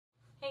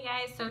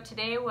Hey guys, so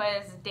today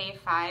was day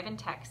 5 in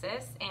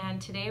Texas,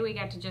 and today we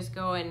got to just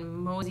go and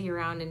mosey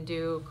around and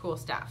do cool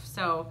stuff.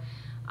 So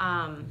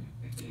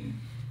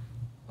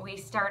we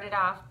started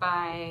off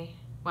by,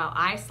 well,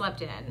 I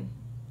slept in.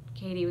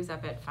 Katie was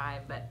up at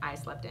 5, but I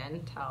slept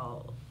in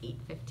till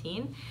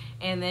 8:15,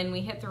 and then we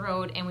hit the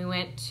road and we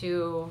went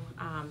to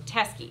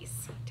Teskeys.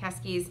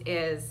 Teskeys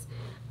is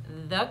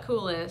the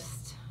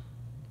coolest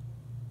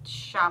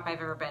shop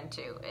I've ever been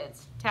to.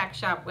 It's tack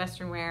shop,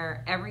 western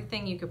wear,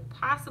 everything you could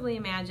possibly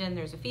imagine.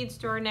 There's a feed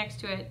store next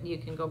to it. You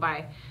can go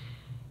buy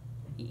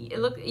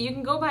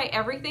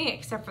everything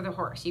except for the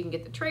horse. You can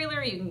get the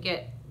trailer, you can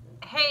get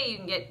hay, you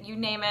can get, you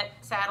name it,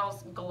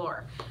 saddles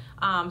galore.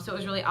 So it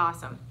was really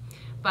awesome.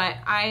 But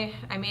I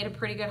made a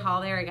pretty good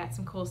haul there. I got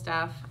some cool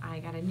stuff.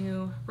 I got a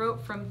new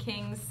rope from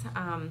King's.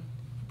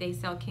 They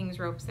sell King's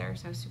ropes there,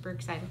 so I was super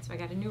excited. So I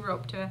got a new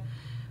rope to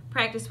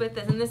practice with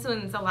this, and this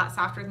one's a lot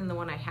softer than the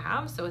one I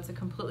have, so it's a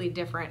completely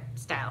different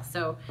style.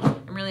 So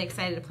I'm really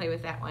excited to play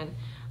with that one.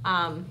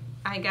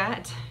 I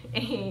got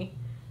a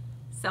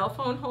cell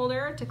phone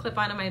holder to clip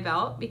onto my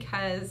belt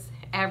because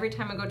every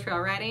time I go trail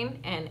riding,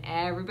 and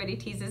everybody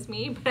teases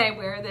me, but I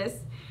wear this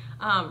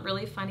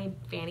really funny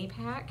fanny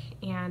pack,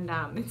 and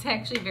it's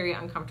actually very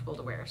uncomfortable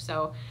to wear.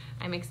 So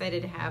I'm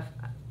excited to have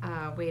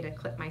a way to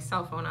clip my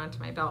cell phone onto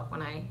my belt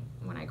when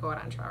I go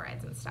out on trail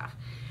rides and stuff.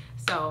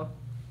 So,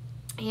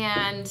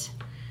 and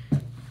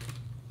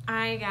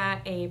I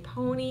got a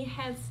pony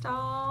head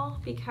stall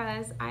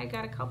because I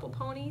got a couple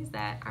ponies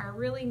that are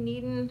really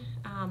needing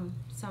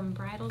some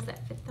bridles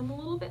that fit them a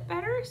little bit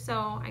better.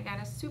 So I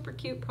got a super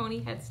cute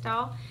pony head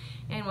stall,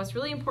 and what's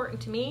really important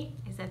to me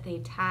is that they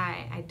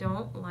tie. I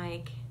don't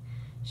like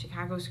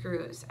Chicago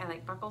screws. I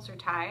like buckles or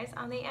ties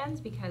on the ends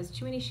because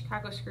too many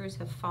Chicago screws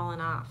have fallen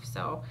off,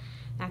 so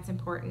that's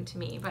important to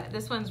me. But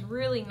this one's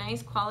really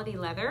nice quality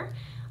leather,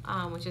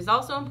 which is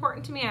also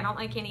important to me. I don't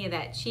like any of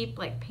that cheap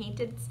like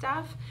painted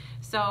stuff.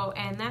 So,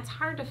 and that's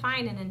hard to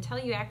find, and until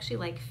you actually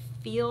like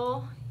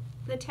feel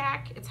the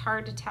tack, it's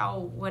hard to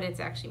tell what it's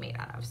actually made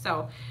out of.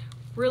 So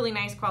really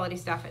nice quality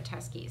stuff at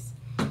Teskeys.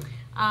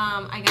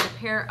 I got a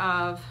pair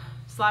of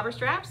slobber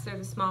straps. They're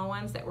the small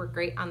ones that work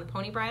great on the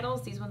pony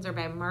bridles. These ones are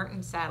by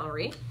Martin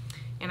Saddlery,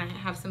 and I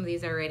have some of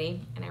these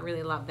already, and I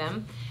really love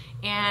them.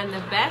 And the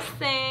best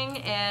thing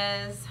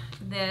is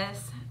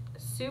this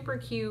super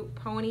cute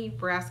pony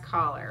breast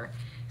collar.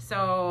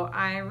 So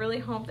I really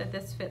hope that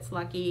this fits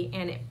Lucky,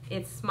 and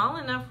it's small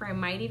enough where I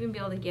might even be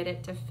able to get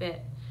it to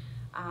fit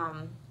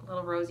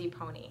little Rosie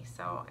pony.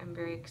 So I'm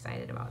very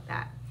excited about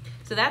that.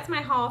 So that's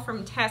my haul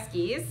from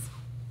Teskeys,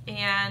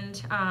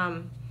 and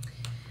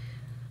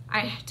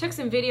I took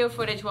some video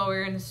footage while we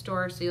were in the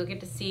store, so you'll get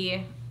to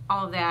see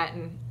all of that,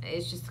 and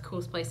it's just the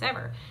coolest place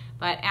ever.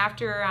 But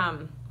after,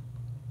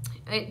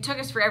 it took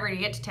us forever to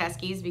get to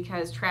Teskeys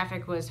because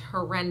traffic was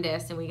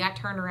horrendous, and we got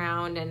turned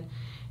around, and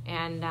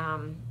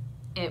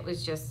it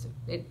was just,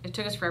 it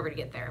took us forever to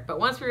get there. But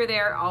once we were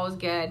there, all was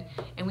good,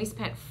 and we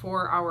spent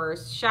 4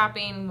 hours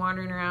shopping,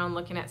 wandering around,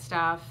 looking at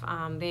stuff.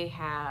 They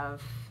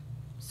have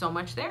so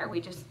much there.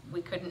 We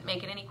couldn't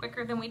make it any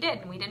quicker than we did,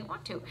 and we didn't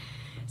want to.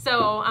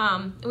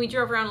 So we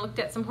drove around and looked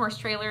at some horse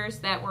trailers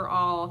that were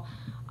all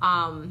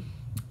no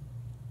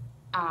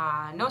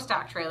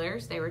stock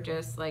trailers. They were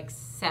just like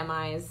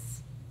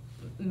semis,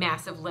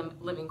 massive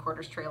living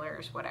quarters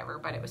trailers, whatever,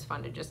 but it was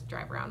fun to just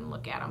drive around and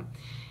look at them.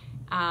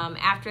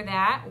 After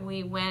that,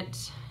 we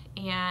went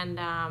and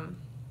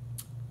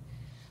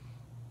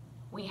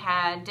we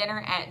had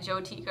dinner at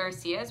T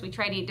Garcia's. We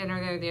tried to eat dinner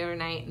there the other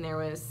night, and there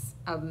was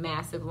a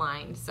massive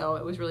line, so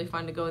it was really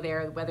fun to go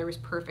there. The weather was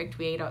perfect.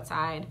 We ate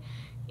outside.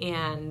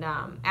 And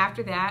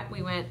after that,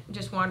 we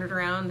just wandered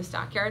around the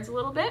stockyards a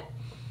little bit.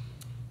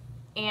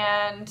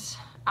 And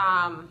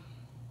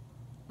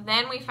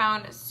then we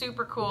found a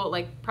super cool,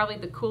 like probably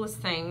the coolest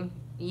thing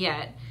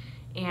yet.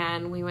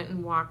 And we went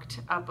and walked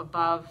up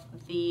above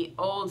the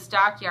old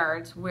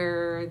stockyards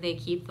where they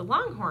keep the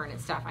longhorn and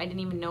stuff. I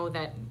didn't even know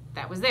that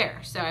that was there.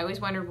 So I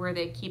always wondered where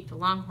they keep the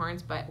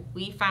longhorns, but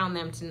we found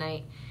them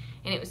tonight,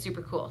 and it was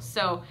super cool.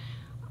 So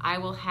I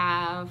will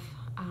have,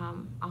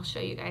 I'll show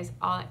you guys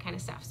all that kind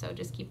of stuff, so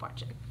just keep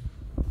watching.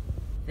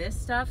 This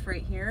stuff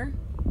right here,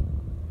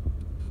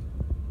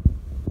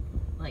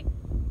 like,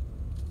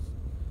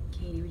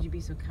 Katie, would you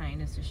be so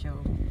kind as to show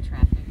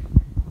traffic?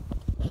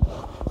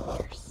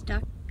 You're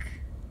stuck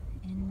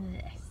in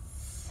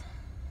this.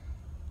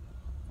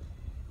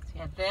 So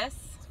yeah, this,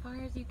 as far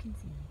as you can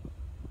see.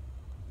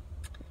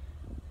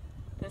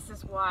 This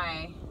is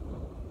why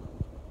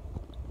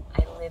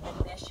I live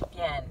in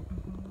Michigan.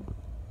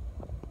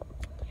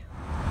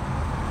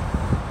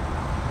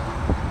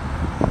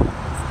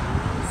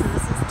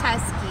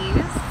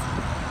 Teskeys.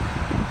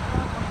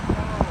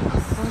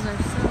 Those are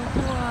so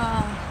cool.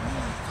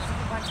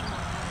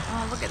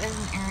 Oh, look at, there's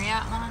an area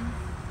on.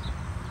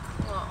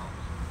 Whoa.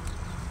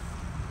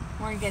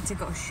 We get to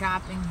go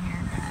shopping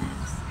here,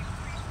 guys.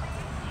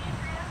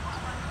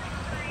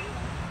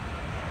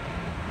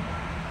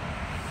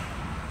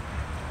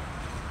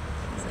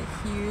 There's a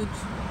huge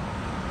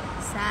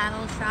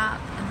saddle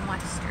shop and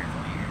western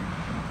wear.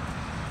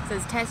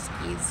 says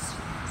Teskeys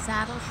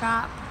Saddle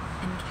Shop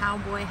and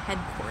Cowboy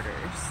Headquarters.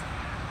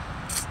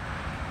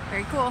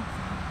 Very cool.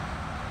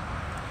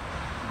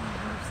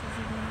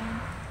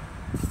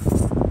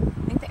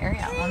 I think the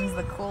Ariat one's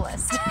the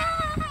coolest.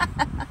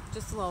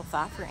 Just a little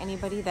thought for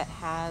anybody that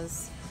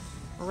has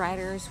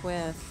riders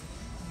with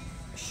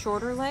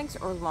shorter legs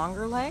or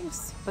longer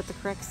legs, but the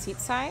correct seat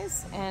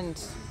size, and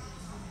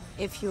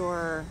if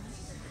your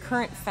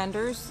current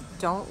fenders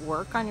don't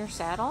work on your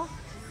saddle,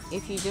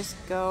 if you just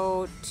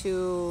go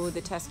to the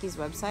Teskeys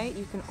website,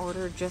 you can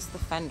order just the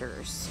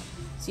fenders.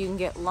 So you can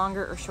get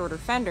longer or shorter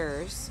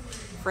fenders.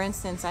 For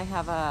instance, I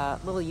have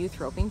a little youth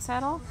roping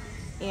saddle,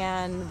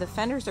 and the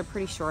fenders are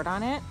pretty short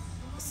on it,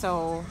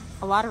 so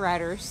a lot of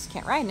riders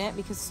can't ride in it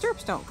because the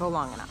stirrups don't go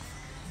long enough.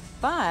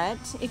 But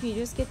if you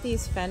just get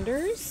these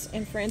fenders,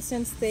 and for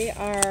instance, they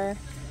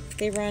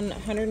run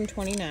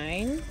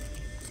 129.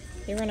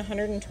 They run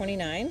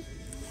 129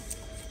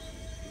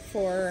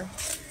 for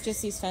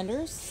just these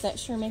fenders. That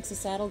sure makes a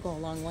saddle go a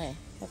long way.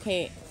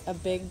 Okay, a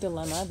big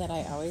dilemma that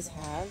I always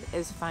have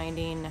is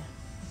finding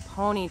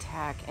pony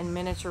tack and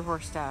miniature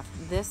horse stuff.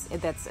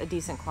 That's a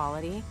decent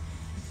quality.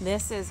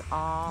 This is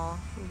all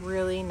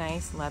really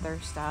nice leather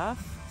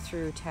stuff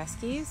through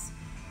Teskeys.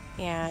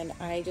 And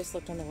I just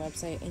looked on the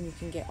website, and you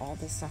can get all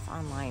this stuff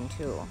online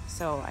too.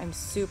 So I'm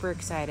super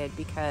excited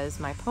because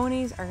my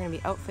ponies are going to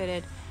be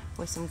outfitted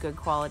with some good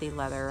quality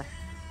leather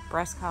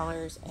breast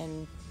collars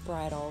and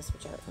bridles,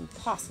 which are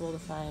impossible to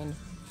find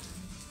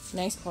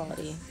nice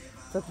quality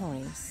for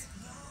ponies.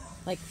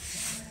 Like,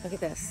 look at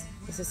this.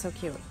 This is so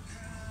cute.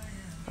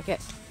 Look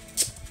at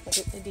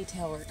the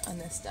detail work on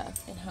this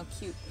stuff and how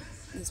cute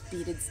this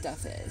beaded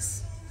stuff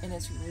is. And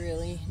it's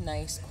really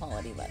nice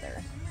quality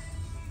leather.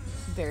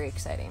 Very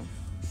exciting.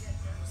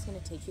 I'm just going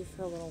to take you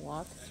for a little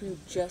walk through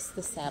just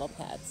the saddle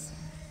pads.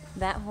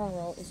 That whole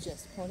row is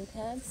just pony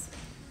pads.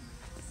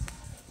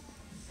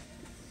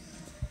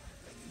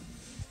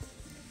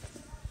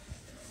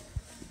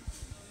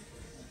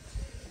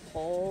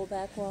 Whole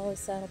back wall is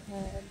saddle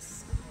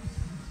pads.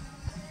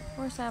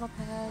 More saddle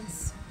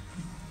pads.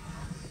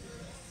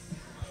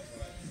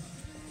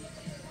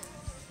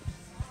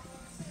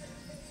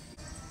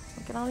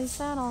 Look at all these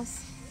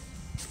saddles.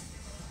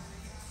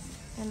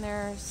 And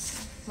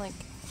there's like,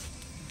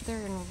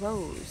 they're in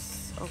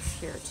rows over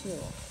here too.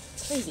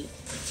 Crazy.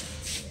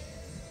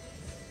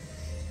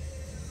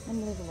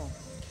 Unbelievable.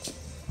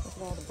 Look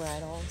at all the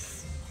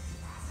bridles.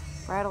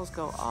 Bridles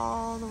go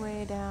all the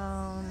way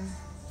down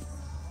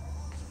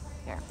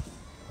here.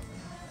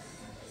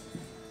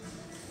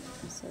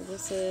 So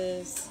this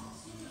is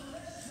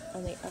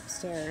on the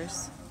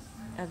upstairs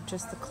of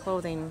just the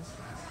clothing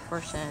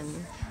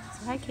portion.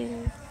 So hi,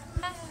 Katie.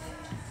 Hi.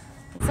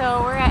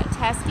 So we're at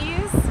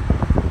Teskeys,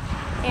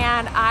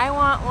 and I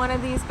want one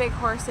of these big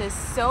horses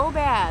so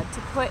bad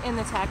to put in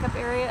the tack-up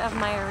area of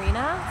my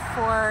arena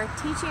for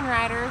teaching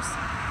riders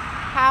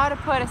how to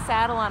put a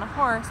saddle on a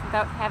horse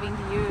without having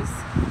to use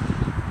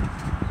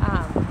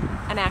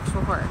an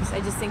actual horse. I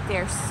just think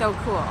they're so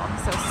cool.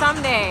 So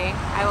someday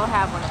I will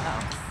have one of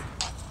those.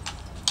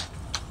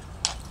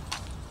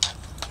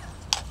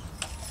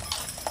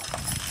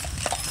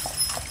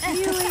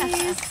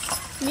 Muleys!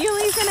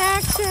 Muleys in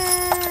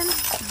action!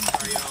 How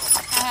are y'all?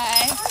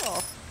 Hi.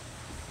 Oh.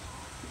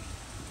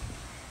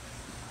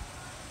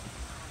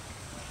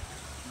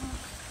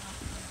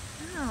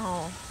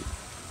 Wow.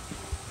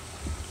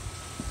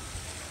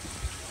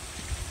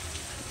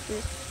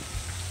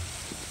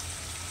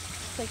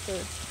 It's like the...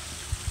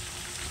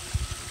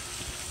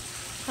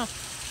 Huh.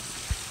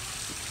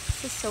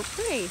 This is so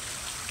pretty.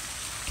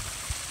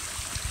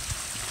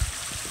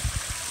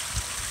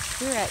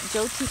 We're at T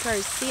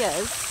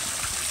Garcia's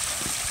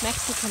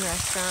Mexican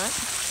restaurant,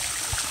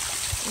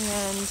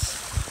 and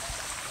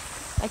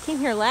I came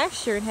here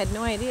last year and had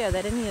no idea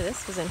that any of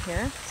this was in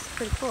here. It's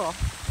pretty cool.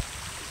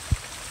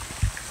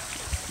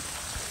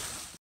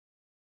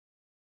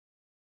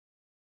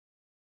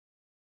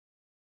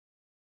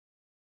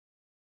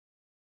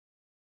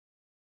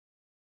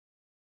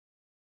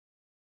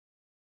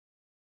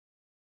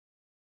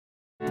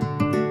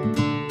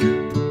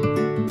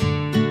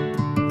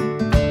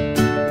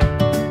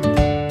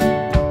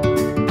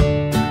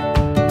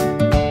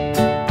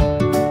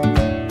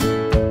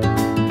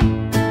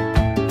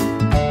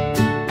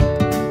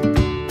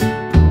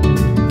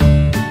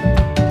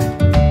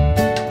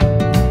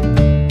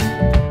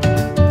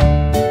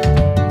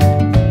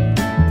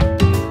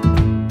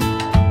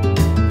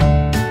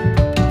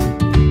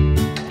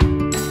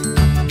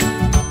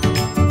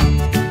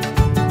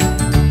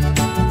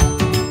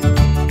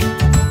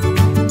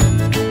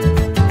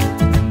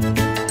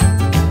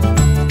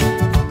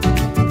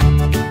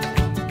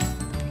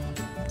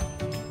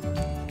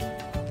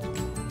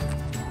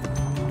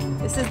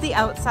 This is the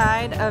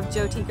outside of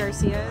T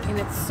Garcia, and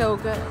it's so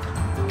good.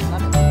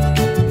 Love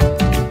it.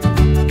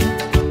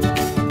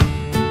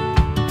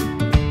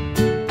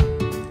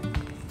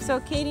 So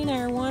Katie and I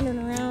are wandering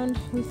around.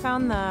 We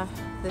found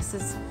this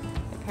is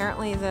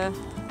apparently the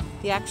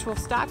actual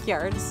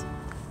stockyards.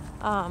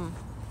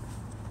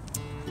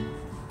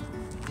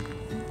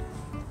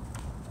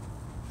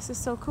 This is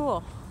so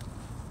cool.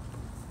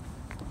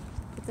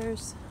 But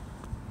there's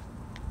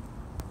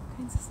all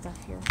kinds of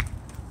stuff here.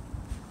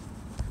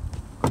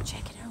 Go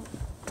check it out.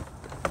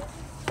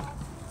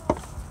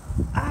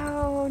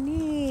 Oh,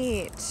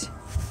 neat.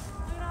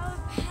 Look at all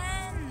the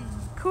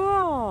pens.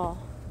 Cool.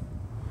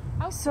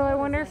 How So cool I is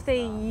wonder this, if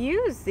they though?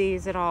 use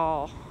these at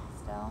all,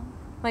 Still?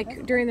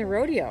 like during the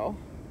rodeo.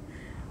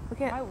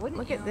 Why wouldn't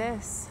Look you? at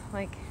this.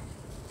 Like,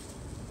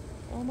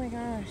 oh my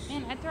gosh.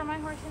 Man, I'd throw my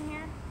horse in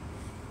here.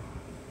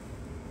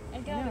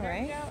 I'd get all the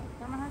garbage out,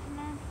 throw my horse in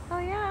there. Oh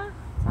yeah,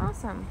 it's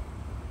awesome.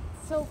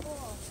 So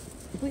cool.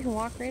 We can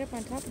walk right up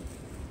on top of it.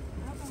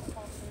 I don't know what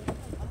else to do.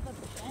 I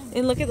love the pens.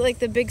 And look at like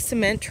the big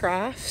cement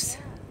troughs.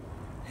 Yeah.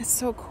 That's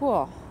so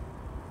cool.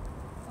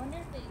 I wonder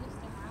if they used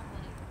to have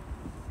like.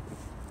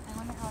 I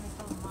wonder how they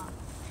fill them up.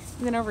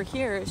 And then over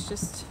here is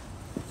just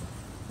a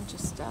bunch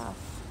of stuff.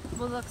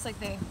 Well, it looks like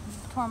they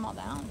tore them all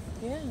down.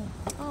 Yeah.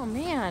 Oh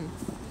man.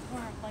 They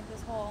tore like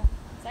this whole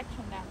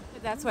section down.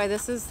 That's why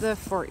this is the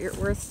Fort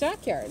Worth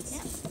Stockyards.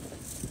 Yeah.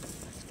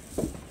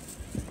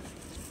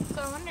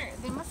 So I wonder,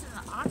 they must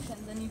have done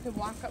auctions and you could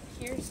walk up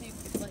here so you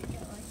could like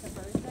get like the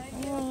bird's eye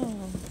view.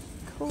 Oh,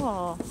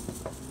 cool.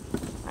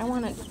 I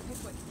want You to. could pick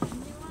what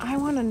kind you want. I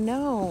want to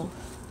know.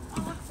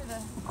 Oh, look for the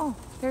Oh,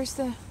 there's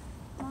the.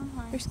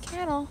 longhorn. There's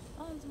cattle.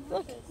 Oh, there's some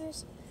Look, horses.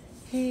 there's.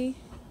 Hey,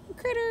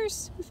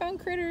 critters. We found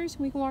critters.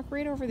 We can walk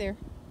right over there.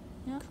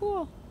 Yeah.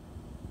 Cool.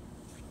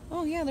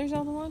 Oh yeah, there's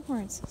all the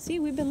longhorns. See,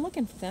 we've been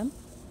looking for them.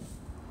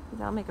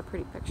 That'll make a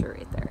pretty picture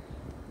right there.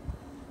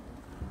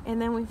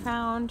 And then we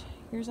found,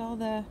 here's all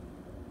the,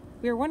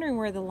 we were wondering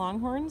where the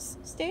longhorns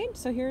stayed.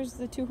 So here's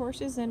the 2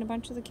 horses and a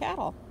bunch of the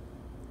cattle.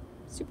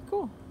 Super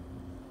cool.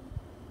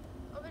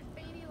 Oh, there's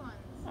baby ones.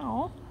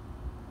 Oh.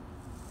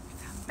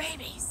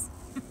 Babies.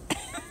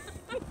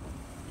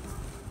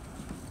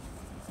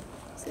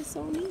 This is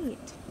so neat.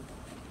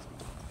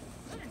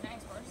 Those are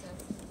nice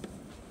horses.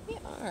 They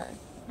are.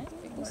 Nice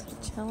big Just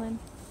horses. chilling.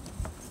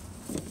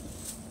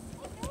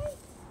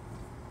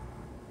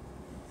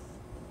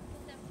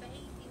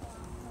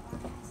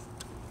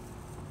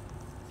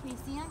 Can you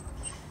see them?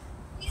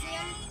 See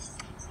them?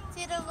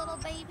 See the little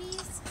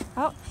babies?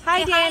 Oh,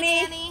 hi, Say Danny.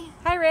 Hi, Danny.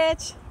 Hi,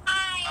 Rich.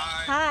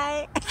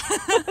 Hi. Hi.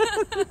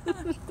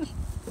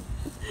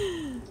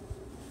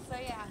 So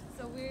yeah,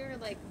 so we're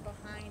like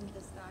behind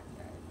the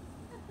stockyard.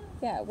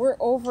 Yeah, we're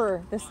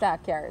over the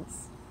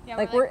stockyards. Yeah,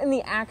 Like we're in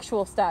the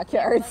actual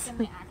stockyards. like in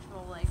the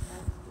actual like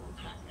old school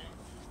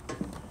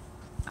stockyard.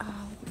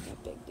 Oh, look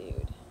at that big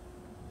dude.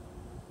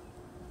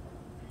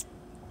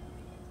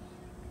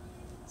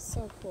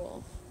 So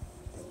cool.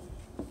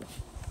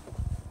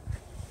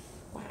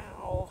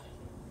 Wow.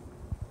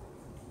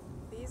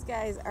 These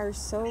guys are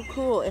so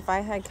cool. If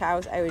I had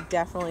cows, I would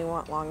definitely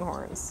want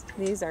longhorns.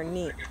 These are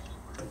neat.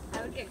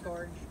 I would get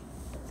gorged.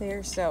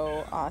 They're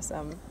so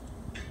awesome.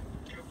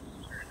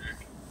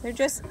 They're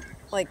just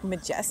like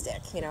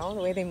majestic, you know,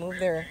 the way they move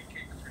their.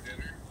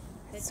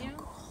 Did So you?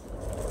 cool.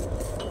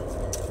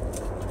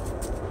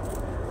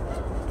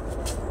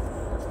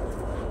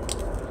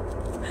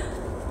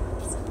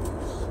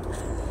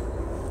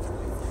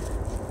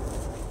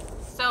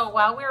 So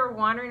while we were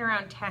wandering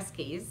around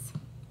Teskeys,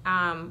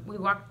 we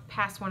walked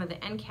past one of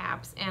the end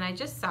caps and I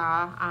just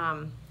saw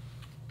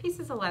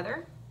pieces of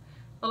leather,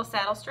 little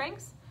saddle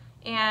strings,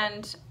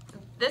 and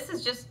this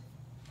is just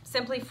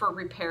simply for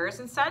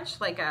repairs and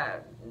such, like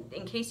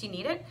in case you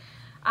need it.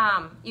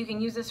 You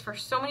can use this for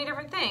so many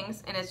different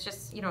things, and it's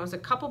just, you know, it's a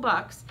couple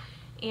bucks,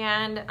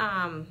 and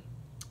I'm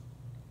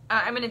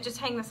gonna just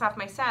hang this off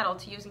my saddle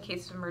to use in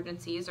case of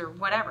emergencies or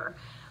whatever.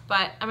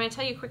 But I'm gonna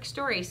tell you a quick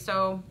story.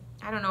 So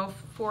I don't know,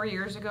 4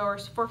 years ago or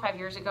 4 or 5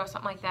 years ago,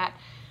 something like that,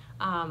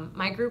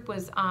 my group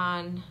was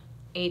on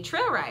a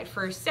trail ride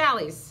for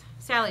Sally's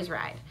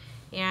ride,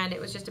 and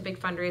it was just a big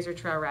fundraiser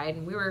trail ride,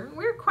 and we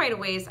were quite a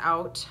ways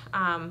out,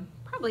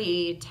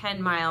 probably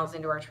 10 miles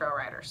into our trail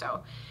ride or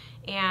so.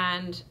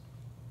 And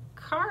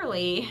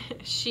Carly,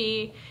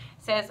 she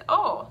says,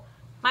 oh,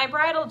 my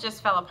bridle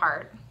just fell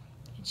apart.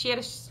 And she had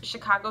a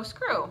Chicago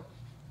screw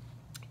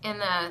in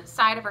the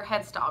side of her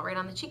headstall, right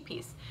on the cheek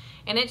piece.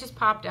 And it just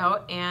popped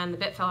out, and the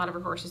bit fell out of her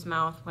horse's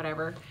mouth,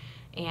 whatever.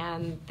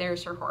 And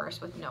there's her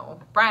horse with no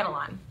bridle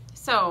on.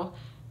 So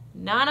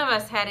none of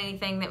us had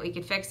anything that we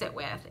could fix it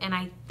with. And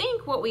I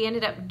think what we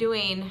ended up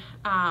doing,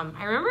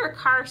 I remember a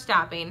car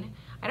stopping.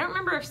 I don't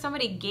remember if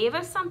somebody gave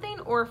us something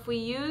or if we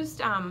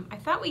used, I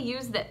thought we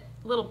used that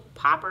little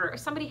popper, or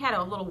somebody had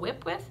a little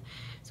whip with.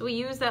 So we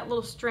used that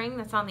little string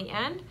that's on the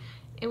end.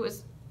 It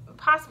was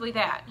possibly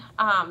that.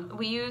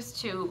 We used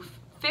to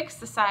fix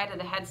the side of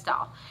the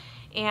headstall.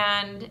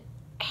 And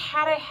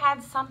had I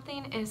had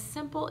something as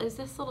simple as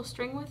this little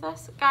string with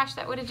us, gosh,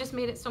 that would have just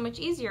made it so much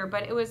easier.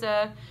 But it was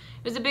a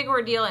big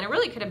ordeal, and it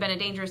really could have been a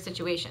dangerous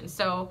situation.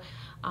 So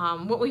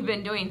what we've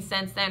been doing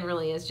since then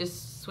really is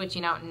just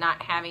switching out and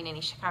not having any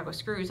Chicago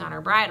screws on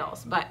our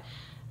bridles. But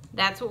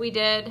that's what we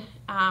did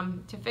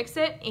to fix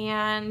it.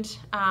 And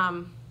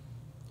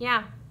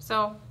yeah,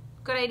 so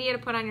good idea to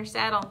put on your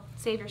saddle.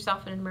 Save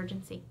yourself in an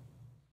emergency.